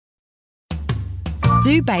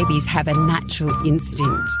Do babies have a natural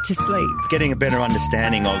instinct to sleep? Getting a better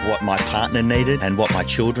understanding of what my partner needed and what my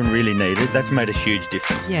children really needed, that's made a huge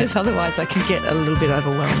difference. Yeah. Because otherwise I can get a little bit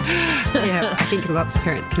overwhelmed. Yeah, I think lots of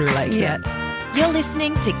parents can relate to that. You're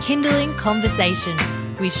listening to Kindling Conversation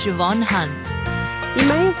with Siobhan Hunt. You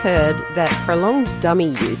may have heard that prolonged dummy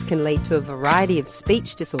use can lead to a variety of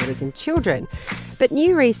speech disorders in children. But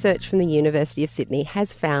new research from the University of Sydney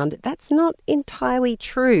has found that's not entirely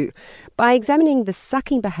true. By examining the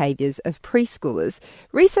sucking behaviours of preschoolers,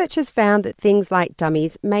 researchers found that things like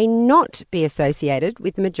dummies may not be associated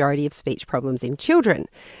with the majority of speech problems in children.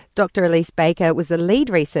 Dr. Elise Baker was the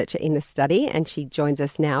lead researcher in the study, and she joins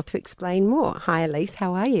us now to explain more. Hi Elise,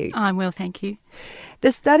 how are you? I'm well, thank you.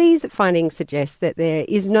 The study's findings suggest that there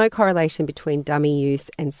is no correlation between dummy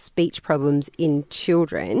use and speech problems in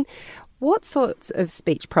children. What sorts of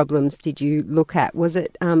speech problems did you look at? Was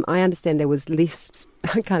it, I understand there was lisps.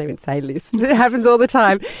 I can't even say lisps. It happens all the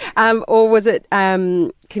time. Or was it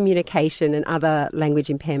communication and other language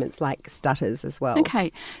impairments like stutters as well?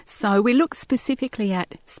 Okay, so we look specifically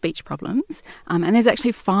at speech problems, and there's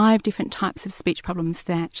actually 5 different types of speech problems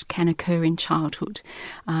that can occur in childhood.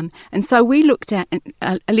 And so we looked at,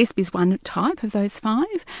 a lisp is one type of those 5.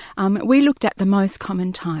 We looked at the most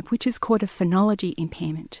common type, which is called a phonology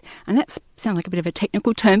impairment. And that sounds like a bit of a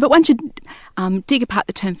technical term, but once you dig apart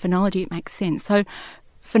the term phonology, it makes sense. So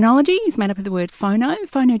phonology is made up of the word phono.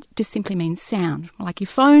 Phono just simply means sound. Like your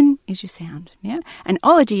phone is your sound, yeah? And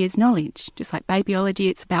ology is knowledge. Just like babyology,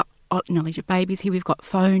 it's about knowledge of babies. Here we've got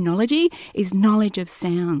phonology, is knowledge of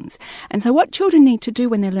sounds. And so what children need to do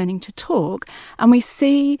when they're learning to talk, and we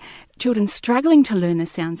see children struggling to learn the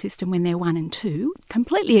sound system when they're 1 and 2,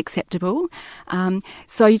 completely acceptable.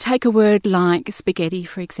 So you take a word like spaghetti,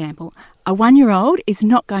 for example. A 1-year-old is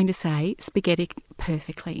not going to say spaghetti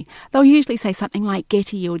perfectly. They'll usually say something like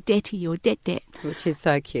getty or detty or det-det. Which is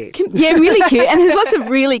so cute. Yeah, really cute. And there's lots of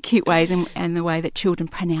really cute ways and the way that children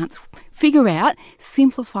figure out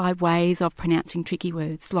simplified ways of pronouncing tricky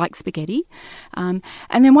words like spaghetti. And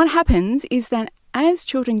then what happens is that as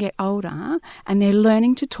children get older and they're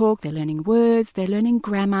learning to talk, they're learning words, they're learning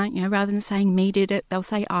grammar, rather than saying me did it, they'll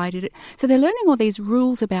say I did it. So they're learning all these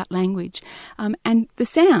rules about language. And the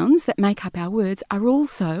sounds that make up our words are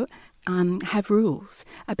also have rules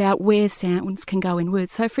about where sounds can go in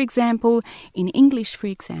words. So, for example, in English,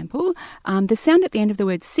 the sound at the end of the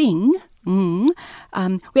word sing,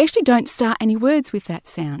 we actually don't start any words with that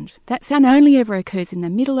sound. That sound only ever occurs in the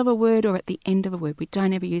middle of a word or at the end of a word. We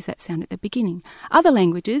don't ever use that sound at the beginning. Other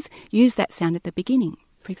languages use that sound at the beginning,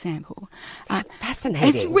 for example. Fascinating.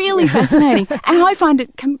 It's really fascinating. And I find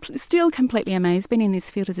it still completely amazed. Been in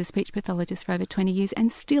this field as a speech pathologist for over 20 years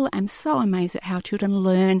and still am so amazed at how children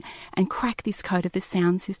learn and crack this code of the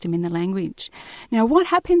sound system in the language. Now, what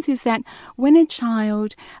happens is that when a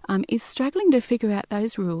child is struggling to figure out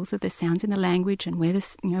those rules of the sounds in the language and where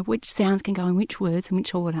which sounds can go in which words in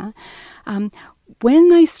which order, when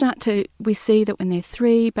they we see that when they're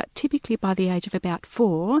 3, but typically by the age of about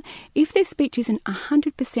 4, if their speech isn't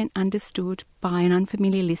 100% understood by an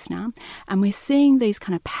unfamiliar listener, and we're seeing these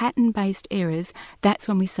kind of pattern-based errors, that's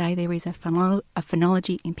when we say there is a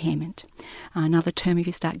phonology impairment. Another term, if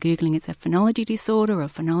you start Googling, it's a phonology disorder or a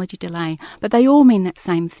phonology delay, but they all mean that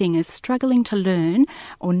same thing of struggling to learn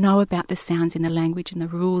or know about the sounds in the language and the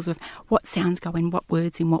rules of what sounds go in what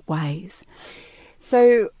words in what ways.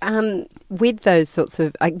 So with those sorts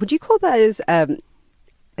of, would you call those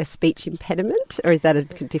a speech impediment, or is that a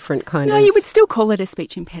different kind of... No, you would still call it a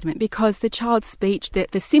speech impediment because the child's speech,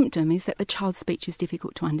 the symptom is that the child's speech is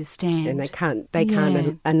difficult to understand. And they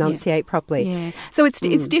can't enunciate properly. Yeah. So it's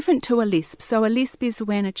different to a lisp. So a lisp is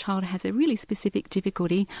when a child has a really specific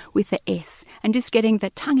difficulty with the S and just getting the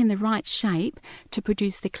tongue in the right shape to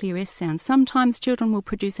produce the clear S sound. Sometimes children will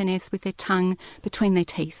produce an S with their tongue between their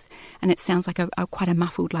teeth and it sounds like quite a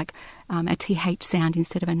muffled, like a TH sound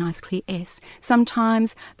instead of a nice clear S.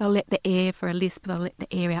 Sometimes they'll let the air, for a lisp, they'll let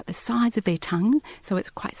the air out the sides of their tongue, so it's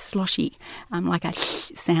quite sloshy, like a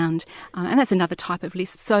sound. And that's another type of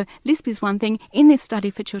lisp. So lisp is one thing. In this study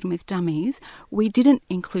for children with dummies, we didn't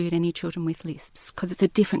include any children with lisps because it's a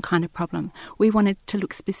different kind of problem. We wanted to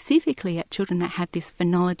look specifically at children that had this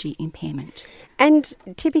phonology impairment. And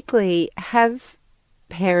typically, have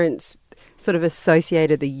parents sort of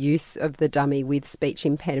associated the use of the dummy with speech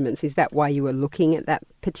impediments? Is that why you were looking at that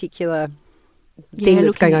particular thing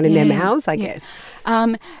that's going on in their mouths, I guess?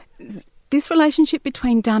 This relationship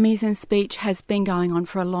between dummies and speech has been going on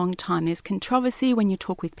for a long time. There's controversy when you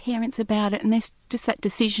talk with parents about it, and there's just that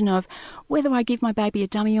decision of whether I give my baby a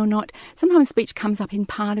dummy or not. Sometimes speech comes up in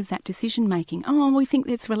part of that decision making. Oh, we think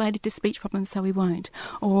it's related to speech problems, so we won't.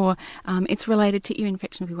 Or it's related to ear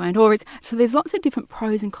infection, we won't. So there's lots of different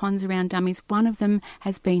pros and cons around dummies. One of them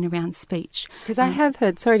has been around speech. Because I have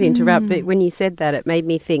heard, sorry to interrupt, but when you said that, it made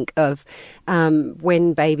me think of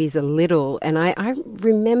when babies are little, and I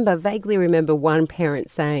vaguely remember one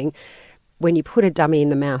parent saying, when you put a dummy in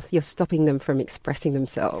the mouth, you're stopping them from expressing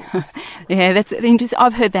themselves. Yeah, that's interesting.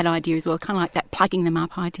 I've heard that idea as well, kind of like that plugging them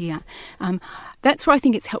up idea. That's where I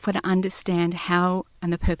think it's helpful to understand how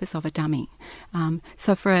and the purpose of a dummy.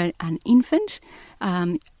 So for an infant,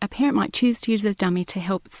 a parent might choose to use a dummy to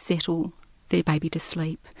help settle their baby to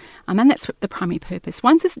sleep. And that's the primary purpose.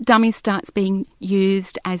 Once this dummy starts being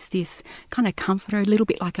used as this kind of comforter, a little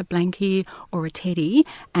bit like a blankie or a teddy,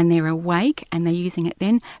 and they're awake and they're using it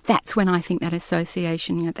then, that's when I think that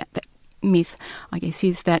association, that myth, I guess,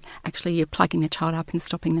 is that actually you're plugging the child up and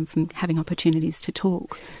stopping them from having opportunities to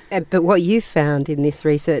talk. But what you found in this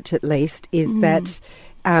research, at least, is that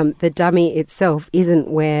the dummy itself isn't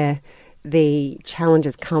where the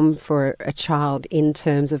challenges come for a child in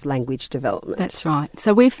terms of language development. That's right.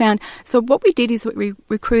 So what we did is we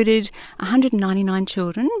recruited 199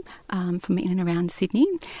 children from in and around Sydney,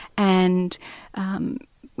 and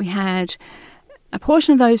we had a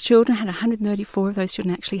portion of those children, 134 of those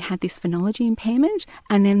children actually had this phonology impairment,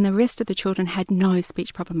 and then the rest of the children had no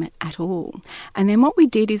speech problem at all. And then what we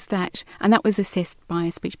did is that was assessed by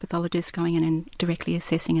a speech pathologist going in and directly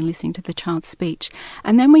assessing and listening to the child's speech.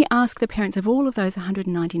 And then we asked the parents of all of those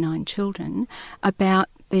 199 children about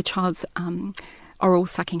their child's oral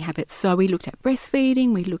sucking habits. So we looked at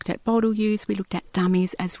breastfeeding, we looked at bottle use, we looked at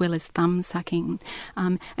dummies as well as thumb sucking.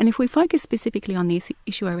 And if we focus specifically on this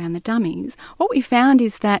issue around the dummies, what we found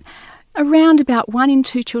is that around about 1 in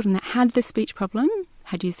 2 children that had the speech problem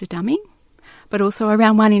had used a dummy, but also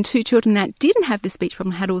around 1 in 2 children that didn't have the speech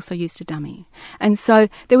problem had also used a dummy. And so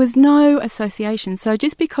there was no association. So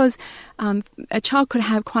just because a child could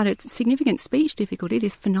have quite a significant speech difficulty,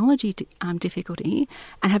 this phonology difficulty,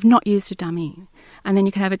 and have not used a dummy. And then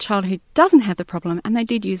you could have a child who doesn't have the problem and they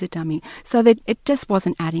did use a dummy. So that it just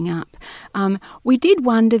wasn't adding up. We did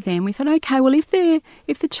wonder then, we thought, okay, well, if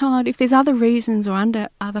there's other reasons or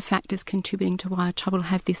other factors contributing to why a child will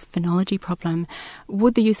have this phonology problem,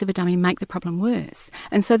 would the use of a dummy make the problem worse?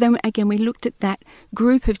 And so then again we looked at that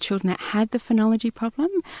group of children that had the phonology problem,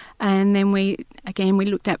 and then we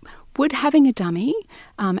looked at would having a dummy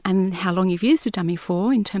and how long you've used a dummy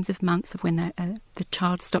for in terms of months of when the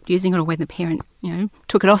child stopped using it or when the parent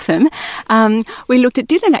took it off them. We looked at,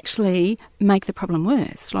 did it actually make the problem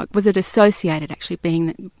worse? Like, was it associated actually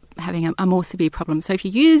being having a more severe problem? So if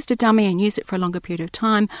you used a dummy and used it for a longer period of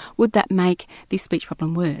time, would that make this speech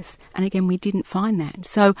problem worse? And again, we didn't find that.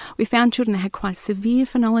 So we found children that had quite severe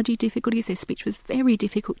phonology difficulties. Their speech was very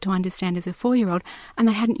difficult to understand as a 4-year-old, and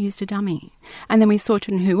they hadn't used a dummy. And then we saw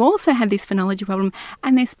children who also had this phonology problem,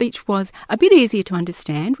 and their speech was a bit easier to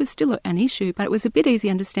understand, was still an issue, but it was a bit easier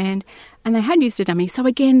to understand, and they had used a dummy. So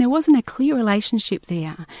again, there wasn't a clear relationship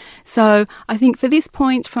there. So I think for this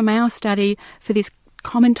point from our study, for this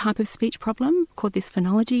common type of speech problem called this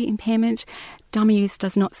phonology impairment, dummy use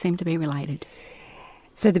does not seem to be related.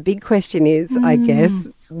 So the big question is, I guess,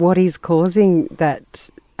 what is causing that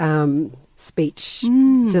speech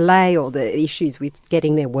delay or the issues with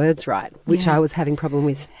getting their words right, which I was having problem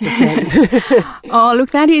with just then? Oh, look,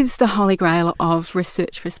 that is the holy grail of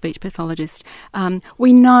research for a speech pathologist.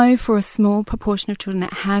 We know for a small proportion of children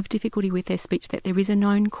that have difficulty with their speech that there is a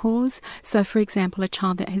known cause. So, for example, a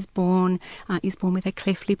child that is born with a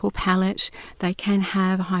cleft lip or palate, they can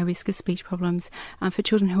have a high risk of speech problems. For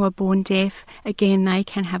children who are born deaf, again, they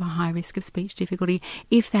can have a high risk of speech difficulty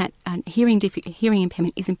if that hearing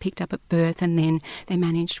impairment isn't picked up at birth and then they're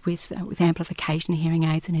managed with amplification hearing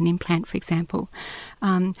aids and an implant, for example.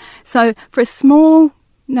 So for a small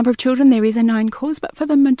number of children, there is a known cause, but for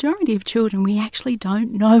the majority of children, we actually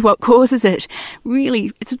don't know what causes it.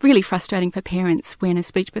 Really, it's really frustrating for parents when a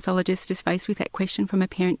speech pathologist is faced with that question from a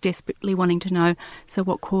parent desperately wanting to know, so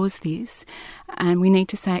what caused this? And we need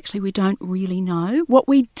to say, actually, we don't really know. What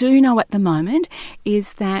we do know at the moment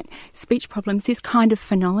is that speech problems, this kind of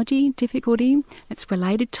phonology difficulty, it's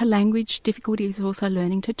related to language difficulties, also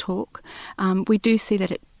learning to talk. We do see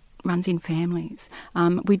that it runs in families.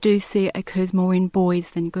 We do see it occurs more in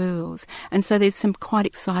boys than girls. And so there's some quite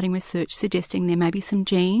exciting research suggesting there may be some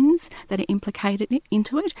genes that are implicated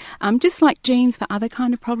into it. Just like genes for other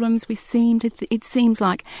kind of problems, it seems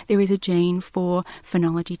like there is a gene for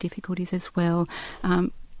phonology difficulties as well.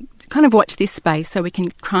 kind of watch this space so we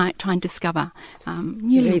can try and discover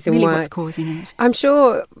really what's causing it. I'm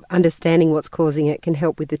sure understanding what's causing it can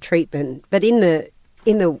help with the treatment, but in the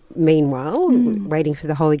meanwhile, waiting for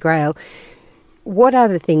the Holy Grail, what are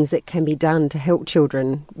the things that can be done to help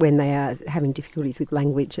children when they are having difficulties with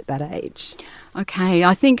language at that age? Okay,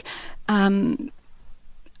 I think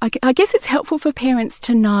I guess it's helpful for parents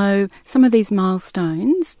to know some of these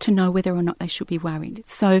milestones to know whether or not they should be worried.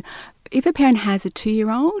 So if a parent has a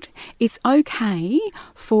 2-year-old, it's okay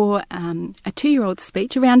for a 2-year-old's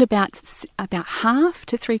speech, around about half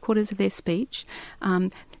to 3/4 of their speech,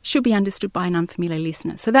 should be understood by an unfamiliar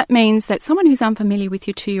listener. So that means that someone who's unfamiliar with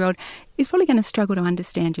your 2-year-old is probably going to struggle to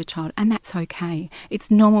understand your child, and that's okay.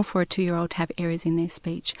 It's normal for a 2-year-old to have errors in their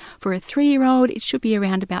speech. For a 3-year-old, it should be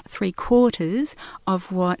around about 3/4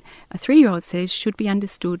 of what a 3-year-old says should be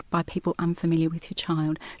understood by people unfamiliar with your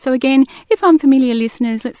child. So again, if unfamiliar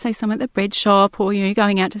listeners, let's say someone at the bread shop, or you're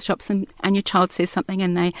going out to the shops and your child says something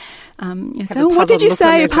and they say, "Oh, what did you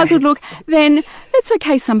say?" A puzzled look. Then that's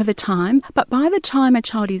okay some of the time, but by the time a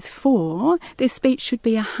child is 4, their speech should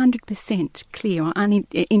be 100% clear or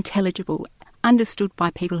intelligible, understood by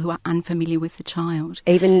people who are unfamiliar with the child.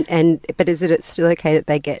 But is it still okay that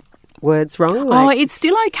they get words wrong? It's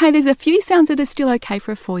still okay. There's a few sounds that are still okay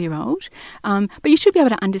for a 4-year-old, but you should be able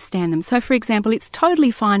to understand them. So, for example, it's totally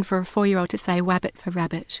fine for a 4-year-old to say wabbit for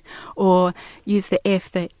rabbit, or use the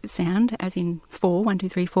F, the sound, as in 4, 1, 2,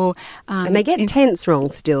 3, 4. And they get tense wrong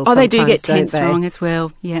still. They do get tense wrong as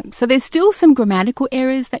well, yeah. So there's still some grammatical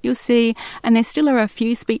errors that you'll see, and there still are a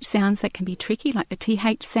few speech sounds that can be tricky, like the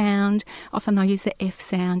TH sound. Often they'll use the F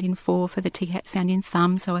sound in 4 for the TH sound in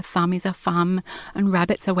thumb, so a thumb is a thumb, and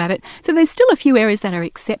rabbit's a wabbit. So there's still a few areas that are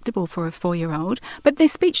acceptable for a 4-year-old, but their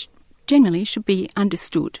speech generally should be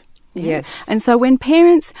understood. Yeah? Yes. And so when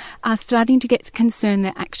parents are starting to get concerned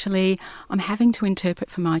that actually I'm having to interpret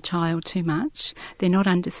for my child too much, they're not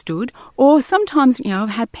understood, or sometimes, I've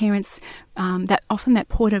had parents that often that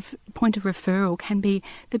point of referral can be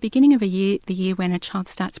the beginning of the year when a child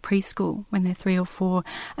starts preschool, when they're 3 or 4,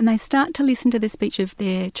 and they start to listen to the speech of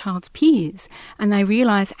their child's peers, and they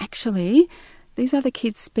realise actually these other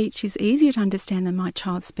kids' speech is easier to understand than my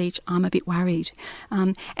child's speech. I'm a bit worried.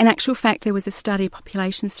 In actual fact, there was a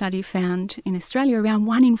population study found in Australia, around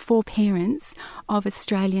 1 in 4 parents of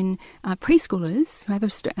Australian preschoolers, who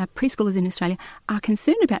have preschoolers in Australia, are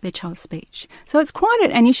concerned about their child's speech. So it's quite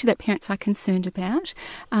an issue that parents are concerned about.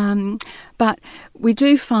 But we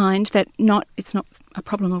do find that it's not a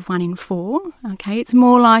problem of 1 in 4. Okay, it's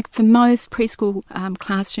more like for most preschool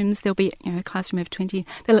classrooms, there'll be a classroom of 20.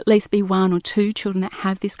 There'll at least be 1 or 2 children that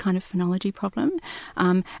have this kind of phonology problem,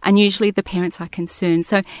 and usually the parents are concerned.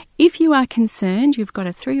 So if you are concerned, you've got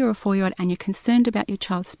a 3 or a 4-year-old and you're concerned about your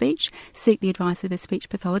child's speech, seek the advice of a speech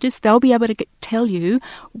pathologist. They'll be able to tell you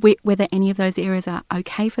whether any of those areas are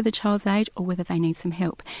okay for the child's age or whether they need some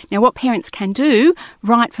help. Now, what parents can do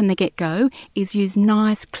right from the get-go is use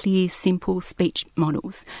nice, clear, simple speech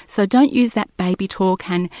models. So don't use that baby talk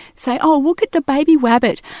and say, "Oh, look at the baby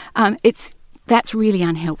wabbit." That's really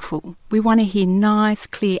unhelpful. We want to hear nice,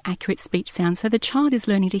 clear, accurate speech sounds, so the child is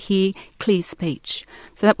learning to hear clear speech.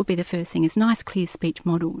 So that would be the first thing, is nice, clear speech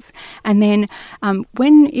models. And then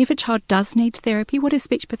if a child does need therapy, what a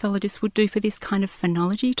speech pathologist would do for this kind of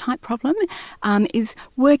phonology type problem is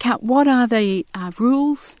work out what are the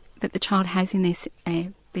rules that the child has in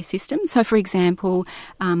their system. So, for example,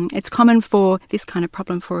 it's common for this kind of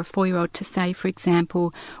problem for a 4-year-old to say, for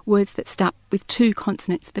example, words that start with 2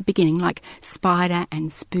 consonants at the beginning, like spider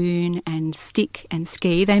and spoon and stick and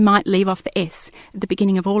ski. They might leave off the S at the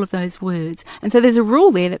beginning of all of those words. And so there's a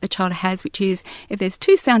rule there that the child has, which is if there's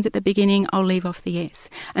 2 sounds at the beginning, I'll leave off the S.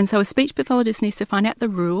 And so a speech pathologist needs to find out the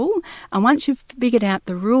rule. And once you've figured out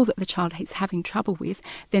the rule that the child is having trouble with,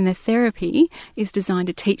 then the therapy is designed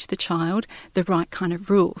to teach the child the right kind of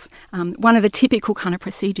rules. One of the typical kind of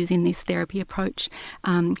procedures in this therapy approach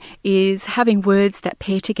is having words that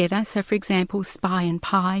pair together. So, for example, spy and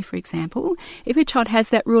pie, for example. If a child has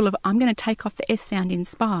that rule of, I'm going to take off the S sound in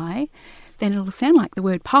spy, then it'll sound like the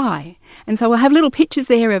word pie. And so we'll have little pictures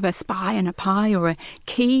there of a spy and a pie, or a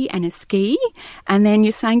key and a ski. And then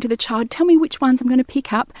you're saying to the child, tell me which ones I'm going to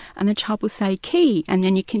pick up. And the child will say key. And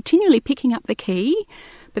then you're continually picking up the key.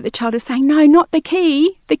 But the child is saying, no, not the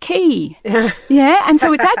key, the key. Yeah. And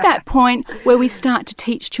so it's at that point where we start to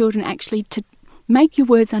teach children actually to make your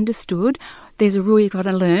words understood. There's a rule you've got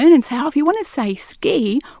to learn, and say, if you want to say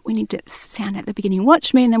ski, we need to sound at the beginning,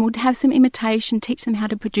 watch me, and then we'll have some imitation, teach them how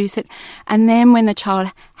to produce it. And then when the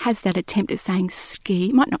child has that attempt at saying ski,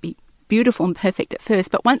 it might not be beautiful and perfect at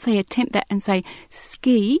first, but once they attempt that and say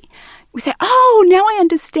ski, we say, oh, now I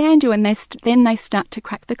understand you, and then they start to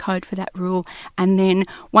crack the code for that rule, and then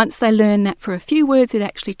once they learn that for a few words, it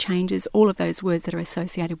actually changes all of those words that are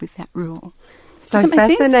associated with that rule. So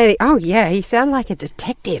fascinating. Oh, yeah, you sound like a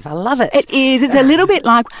detective. I love it. It is. It's a little bit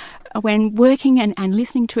like when working and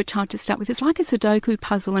listening to a child to start with. It's like a Sudoku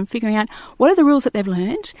puzzle and figuring out what are the rules that they've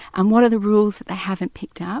learned and what are the rules that they haven't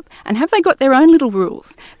picked up, and have they got their own little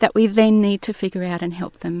rules that we then need to figure out and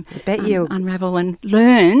help them unravel and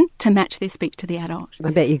learn to match their speech to the adult.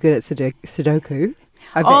 I bet you're good at Sudoku.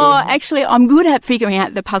 Actually, I'm good at figuring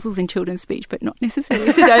out the puzzles in children's speech, but not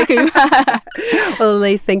necessarily Sudoku. Well,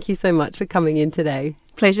 Elise, thank you so much for coming in today.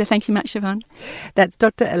 Pleasure. Thank you much, Siobhan. That's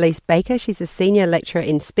Dr. Elise Baker. She's a senior lecturer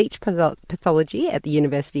in speech pathology at the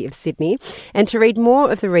University of Sydney. And to read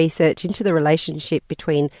more of the research into the relationship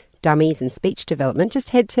between dummies and speech development, just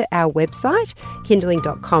head to our website,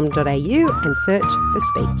 kindling.com.au, and search for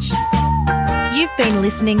speech. You've been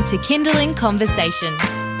listening to Kindling Conversation.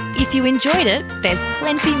 If you enjoyed it, there's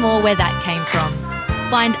plenty more where that came from.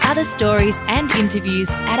 Find other stories and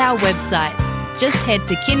interviews at our website. Just head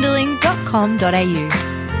to kindling.com.au.